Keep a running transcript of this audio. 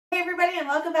everybody and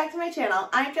welcome back to my channel.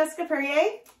 I'm Jessica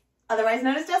Perrier, otherwise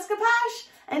known as Jessica Posh,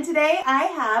 and today I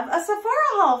have a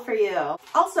Sephora haul for you.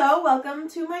 Also, welcome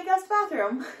to my guest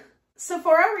bathroom.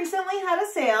 Sephora recently had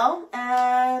a sale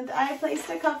and I placed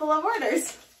a couple of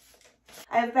orders.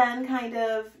 I've been kind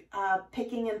of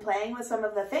picking and playing with some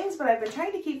of the things, but I've been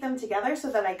trying to keep them together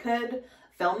so that I could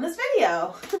film this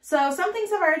video. So some things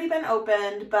have already been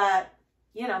opened, but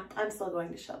you know, I'm still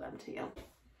going to show them to you.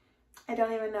 I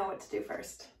don't even know what to do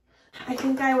first. I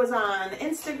think I was on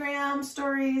Instagram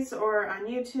stories or on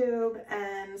YouTube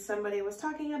and somebody was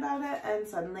talking about it and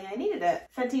suddenly I needed it.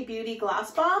 Fenty Beauty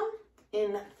Gloss Bomb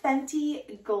in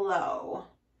Fenty Glow.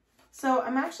 So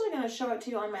I'm actually going to show it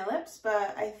to you on my lips,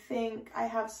 but I think I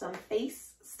have some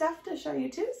face stuff to show you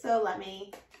too. So let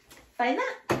me find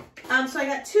that. So I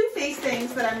got two face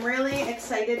things that I'm really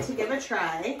excited to give a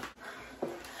try.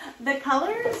 The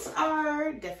colors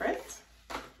are different.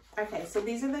 Okay, so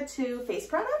these are the two face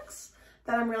products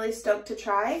that I'm really stoked to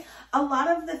try. A lot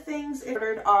of the things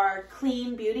ordered are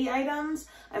clean beauty items.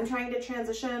 I'm trying to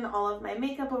transition all of my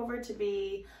makeup over to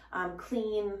be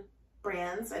clean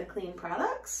brands and clean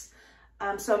products.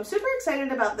 So I'm super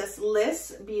excited about this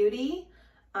Lawless Beauty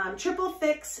Triple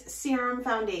Fix Serum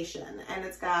Foundation. And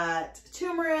it's got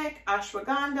turmeric,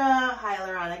 ashwagandha,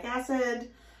 hyaluronic acid.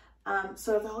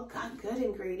 So it's all got good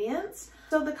ingredients.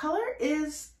 So the color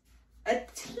is a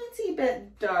teensy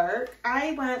bit dark.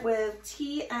 I went with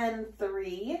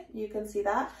TN3. You can see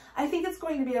that. I think it's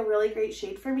going to be a really great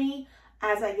shade for me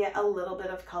as I get a little bit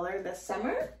of color this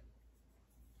summer.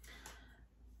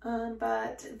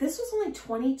 But this was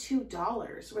only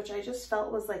 $22, which I just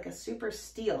felt was like a super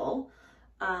steal,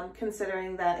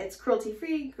 considering that it's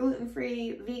cruelty-free,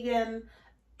 gluten-free, vegan.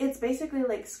 It's basically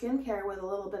like skincare with a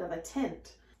little bit of a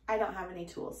tint. I don't have any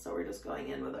tools, so we're just going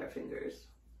in with our fingers.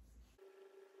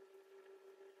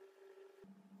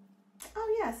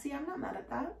 Oh yeah, see, I'm not mad at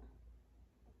that.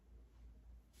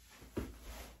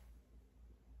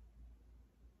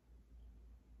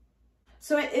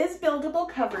 So it is buildable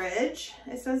coverage.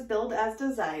 It says build as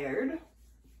desired,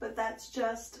 but that's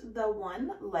just the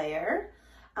one layer.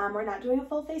 We're not doing a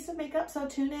full face of makeup, so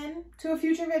tune in to a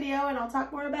future video and I'll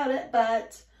talk more about it,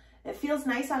 but it feels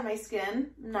nice on my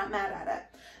skin. I'm not mad at it.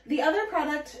 The other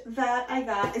product that I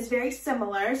got is very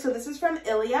similar. So this is from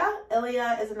Ilia.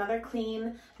 Ilia is another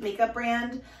clean makeup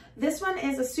brand. This one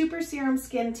is a super serum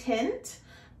skin tint.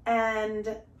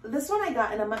 And this one I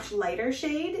got in a much lighter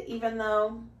shade, even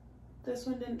though this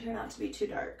one didn't turn out to be too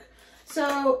dark.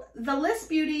 So the Lawless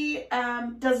Beauty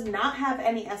does not have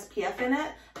any SPF in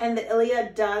it. And the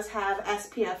Ilia does have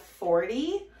SPF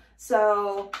 40.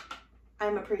 So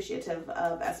I'm appreciative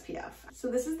of SPF. So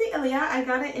this is the Ilia. I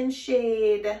got it in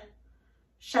shade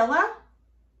Shella.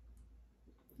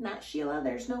 Not Sheila,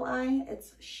 there's no I.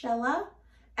 It's Shella.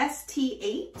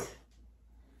 ST8.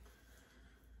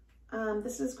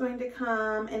 This is going to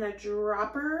come in a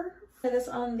dropper. Put this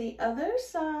on the other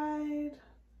side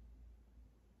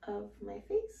of my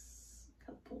face.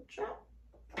 Couple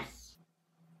drops.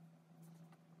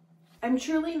 I'm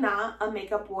truly not a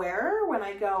makeup wearer. When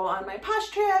I go on my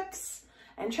Posh trips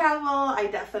and travel, I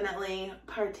definitely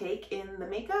partake in the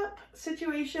makeup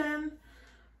situation.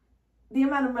 The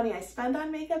amount of money I spend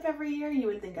on makeup every year, you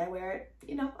would think I wear it,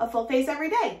 you know, a full face every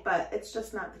day, but it's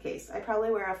just not the case. I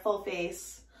probably wear a full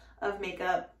face of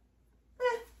makeup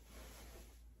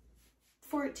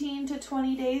 14 to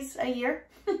 20 days a year.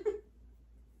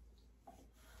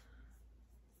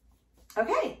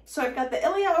 Okay, so I've got the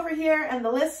Ilia over here and the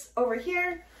Lawless over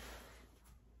here.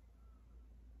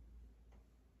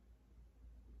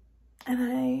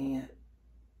 And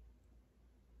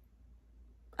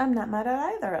I'm not mad at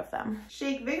either of them.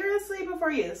 Shake vigorously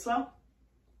before use. Well,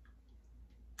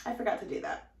 I forgot to do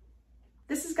that.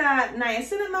 This has got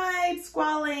niacinamide,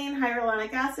 squalane,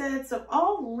 hyaluronic acid, so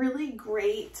all really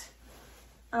great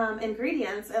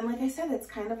ingredients. And like I said, it's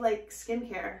kind of like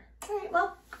skincare. All right,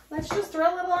 well, let's just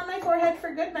throw a little on my forehead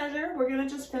for good measure. We're gonna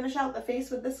just finish out the face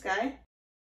with this guy.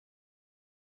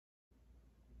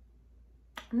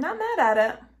 I'm not mad at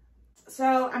it.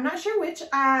 So I'm not sure which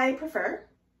I prefer,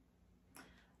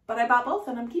 but I bought both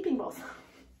and I'm keeping both.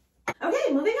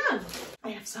 Okay, moving on. I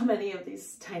have so many of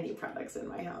these tiny products in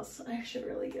my house. I should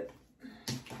really get,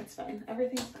 that's fine.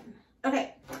 Everything's fine.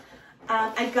 Okay,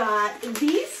 I got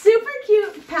these super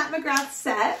cute Pat McGrath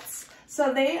sets.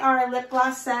 So they are lip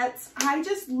gloss sets. I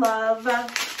just love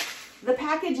the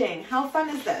packaging. How fun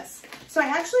is this? So I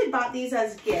actually bought these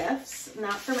as gifts,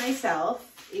 not for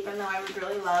myself, even though I would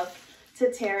really love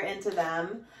to tear into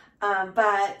them.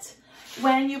 But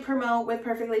when you promote with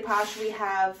Perfectly Posh, we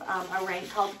have a rank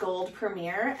called Gold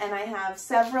Premier, and I have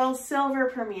several silver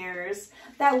premiers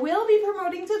that will be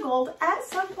promoting to gold at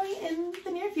some point in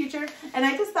the near future. And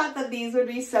I just thought that these would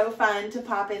be so fun to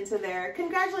pop into their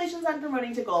congratulations on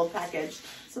promoting to gold package.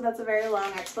 So that's a very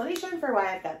long explanation for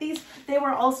why I've got these. They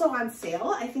were also on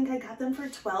sale. I think I got them for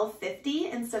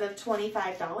 $12.50 instead of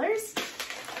 $25.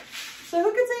 So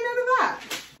who could say no to that?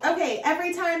 Okay,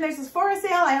 every time there's a Sephora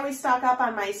sale, I always stock up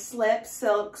on my slip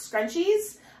silk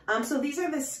scrunchies. So these are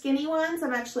the skinny ones.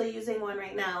 I'm actually using one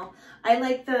right now. I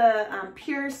like the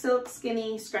pure silk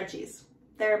skinny scrunchies.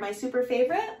 They're my super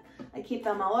favorite. I keep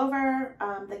them all over.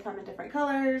 They come in different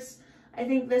colors. I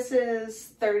think this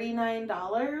is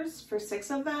 $39 for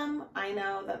 6 of them. I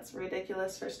know that's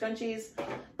ridiculous for scrunchies,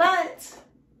 but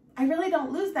I really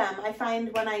don't lose them. I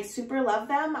find when I super love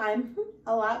them, I'm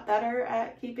a lot better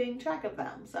at keeping track of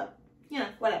them. So, you know,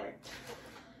 whatever.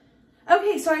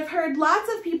 Okay, so I've heard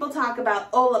lots of people talk about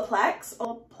Olaplex.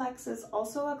 Olaplex is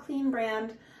also a clean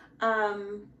brand.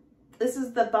 This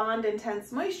is the Bond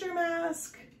Intense Moisture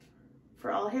Mask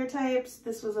for all hair types.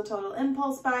 This was a total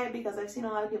impulse buy because I've seen a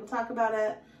lot of people talk about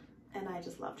it, and I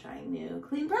just love trying new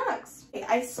clean products.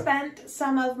 I spent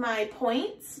some of my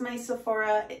points, my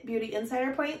Sephora Beauty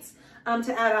Insider points,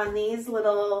 to add on these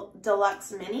little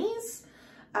deluxe minis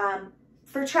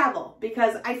for travel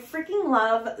because I freaking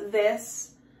love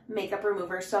this makeup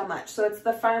remover so much. So it's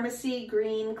the Pharmacy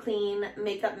Green Clean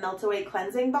Makeup Melt Away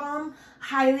Cleansing Balm.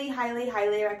 Highly, highly,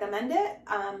 highly recommend it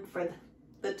for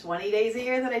the 20 days a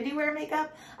year that I do wear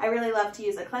makeup. I really love to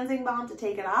use a cleansing balm to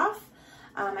take it off.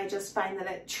 I just find that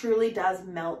it truly does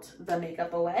melt the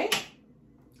makeup away.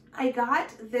 I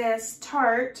got this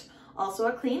Tarte, also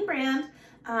a clean brand,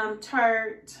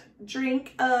 Tarte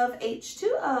Drink of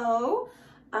H2O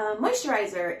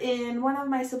moisturizer in one of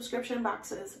my subscription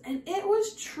boxes. And it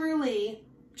was truly,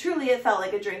 it felt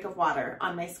like a drink of water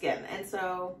on my skin. And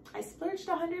so I splurged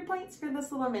 100 points for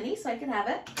this little mini so I can have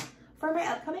it for my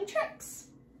upcoming trips.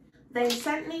 They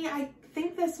sent me, I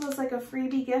think this was like a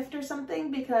freebie gift or something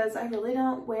because I really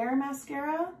don't wear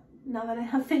mascara now that I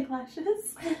have fake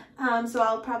lashes. So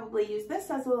I'll probably use this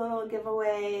as a little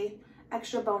giveaway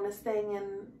extra bonus thing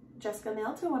and Jessica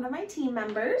mail to one of my team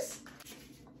members.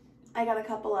 I got a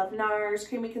couple of NARS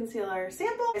Creamy Concealer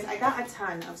samples. I got a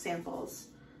ton of samples.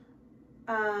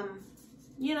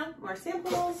 You know, more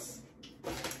samples.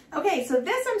 Okay, so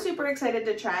this I'm super excited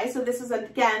to try. So this is,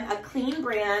 again, a clean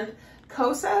brand.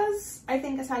 Kosas, I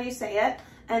think is how you say it.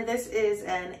 And this is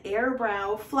an Air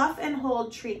Brow Fluff and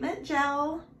Hold Treatment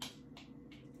Gel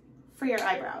for your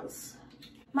eyebrows.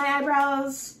 My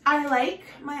eyebrows, I like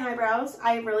my eyebrows.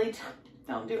 I really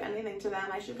don't do anything to them.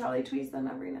 I should probably tweeze them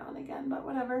every now and again, but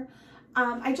whatever.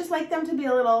 I just like them to be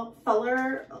a little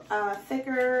fuller,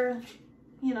 thicker,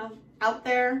 you know, out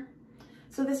there.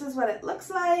 So this is what it looks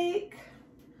like.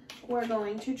 We're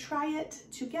going to try it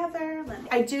together.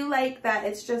 I do like that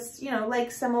it's just, you know,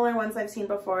 like similar ones I've seen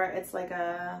before. It's like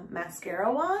a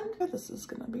mascara wand. This is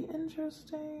gonna be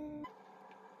interesting.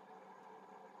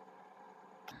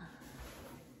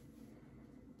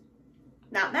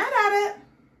 Not mad at it.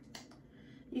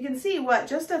 You can see what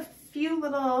just a few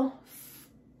little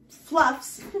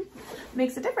fluffs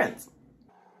makes a difference.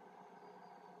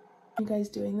 You guys,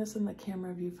 doing this in the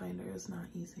camera viewfinder is not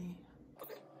easy.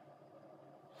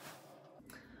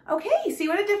 Okay, see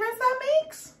what a difference that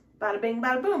makes? Bada bing,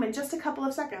 bada boom, in just a couple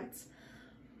of seconds.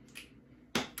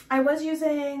 I was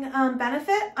using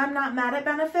Benefit. I'm not mad at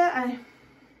Benefit.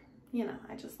 You know,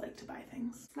 I just like to buy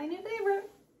things. My new favorite.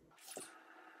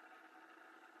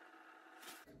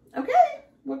 Okay,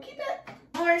 we'll keep it.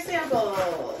 More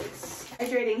samples.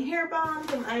 Hydrating hair balm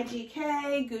from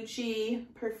IGK, Gucci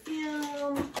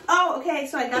perfume. Oh, okay,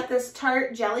 so I got this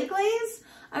Tarte Jelly Glaze.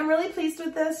 I'm really pleased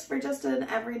with this for just an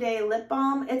everyday lip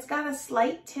balm. It's got a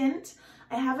slight tint.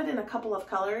 I have it in a couple of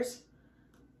colors.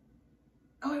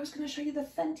 Oh, I was gonna show you the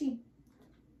Fenty.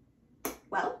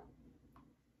 Well,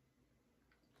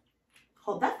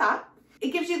 hold that thought. It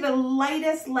gives you the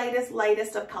lightest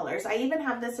of colors. I even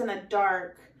have this in a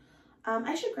dark.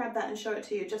 I should grab that and show it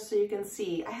to you just so you can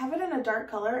see. I have it in a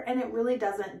dark color and it really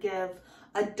doesn't give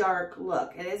a dark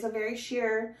look. It is a very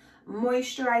sheer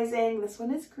moisturizing. This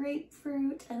one is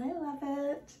grapefruit and I love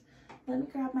it. Let me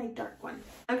grab my dark one.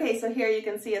 Okay, so here you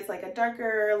can see it's like a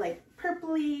darker, like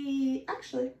purpley.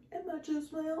 Actually, it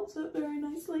matches my outfit very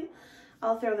nicely.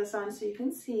 I'll throw this on so you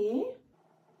can see.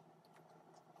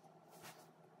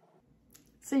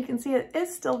 So you can see it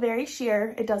is still very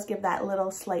sheer. It does give that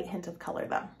little slight hint of color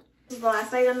though. This is the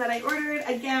last item that I ordered.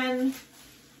 Again,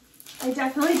 I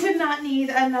definitely did not need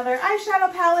another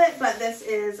eyeshadow palette, but this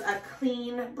is a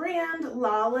clean brand,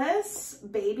 Lawless,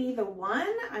 Baby the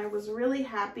One. I was really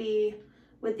happy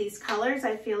with these colors.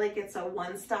 I feel like it's a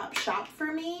one-stop shop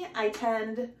for me. I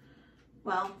tend,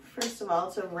 well, first of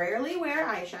all, to rarely wear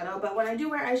eyeshadow, but when I do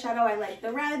wear eyeshadow, I like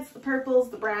the reds, the purples,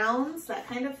 the browns, that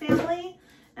kind of family.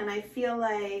 And I feel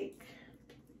like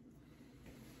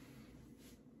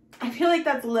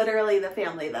that's literally the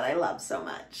family that I love so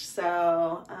much.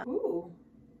 So, ooh.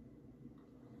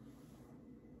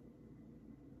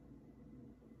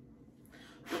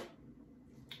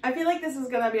 I feel like this is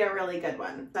gonna be a really good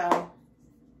one. So,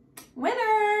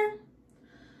 winner!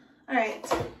 All right,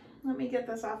 let me get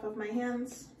this off of my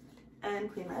hands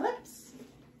and clean my lips.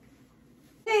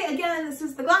 Okay, again, this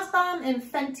is the Gloss Bomb in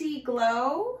Fenty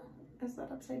Glow. Is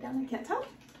that upside down? I can't tell.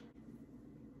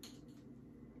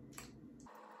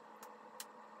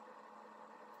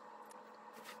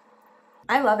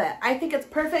 I love it. I think it's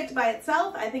perfect by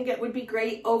itself. I think it would be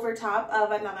great over top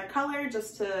of another color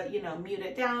just to, you know, mute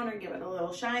it down or give it a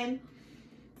little shine.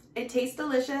 It tastes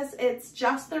delicious. It's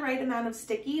just the right amount of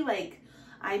sticky. Like,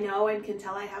 I know and can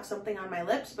tell I have something on my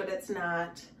lips, but it's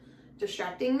not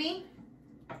distracting me.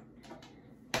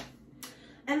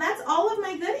 And that's all of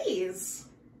my goodies.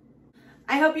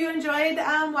 I hope you enjoyed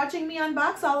watching me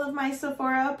unbox all of my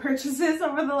Sephora purchases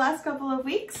over the last couple of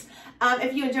weeks.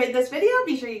 If you enjoyed this video,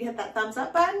 be sure you hit that thumbs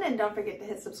up button and don't forget to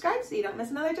hit subscribe so you don't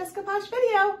miss another Jessica Posh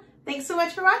video. Thanks so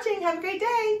much for watching. Have a great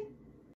day.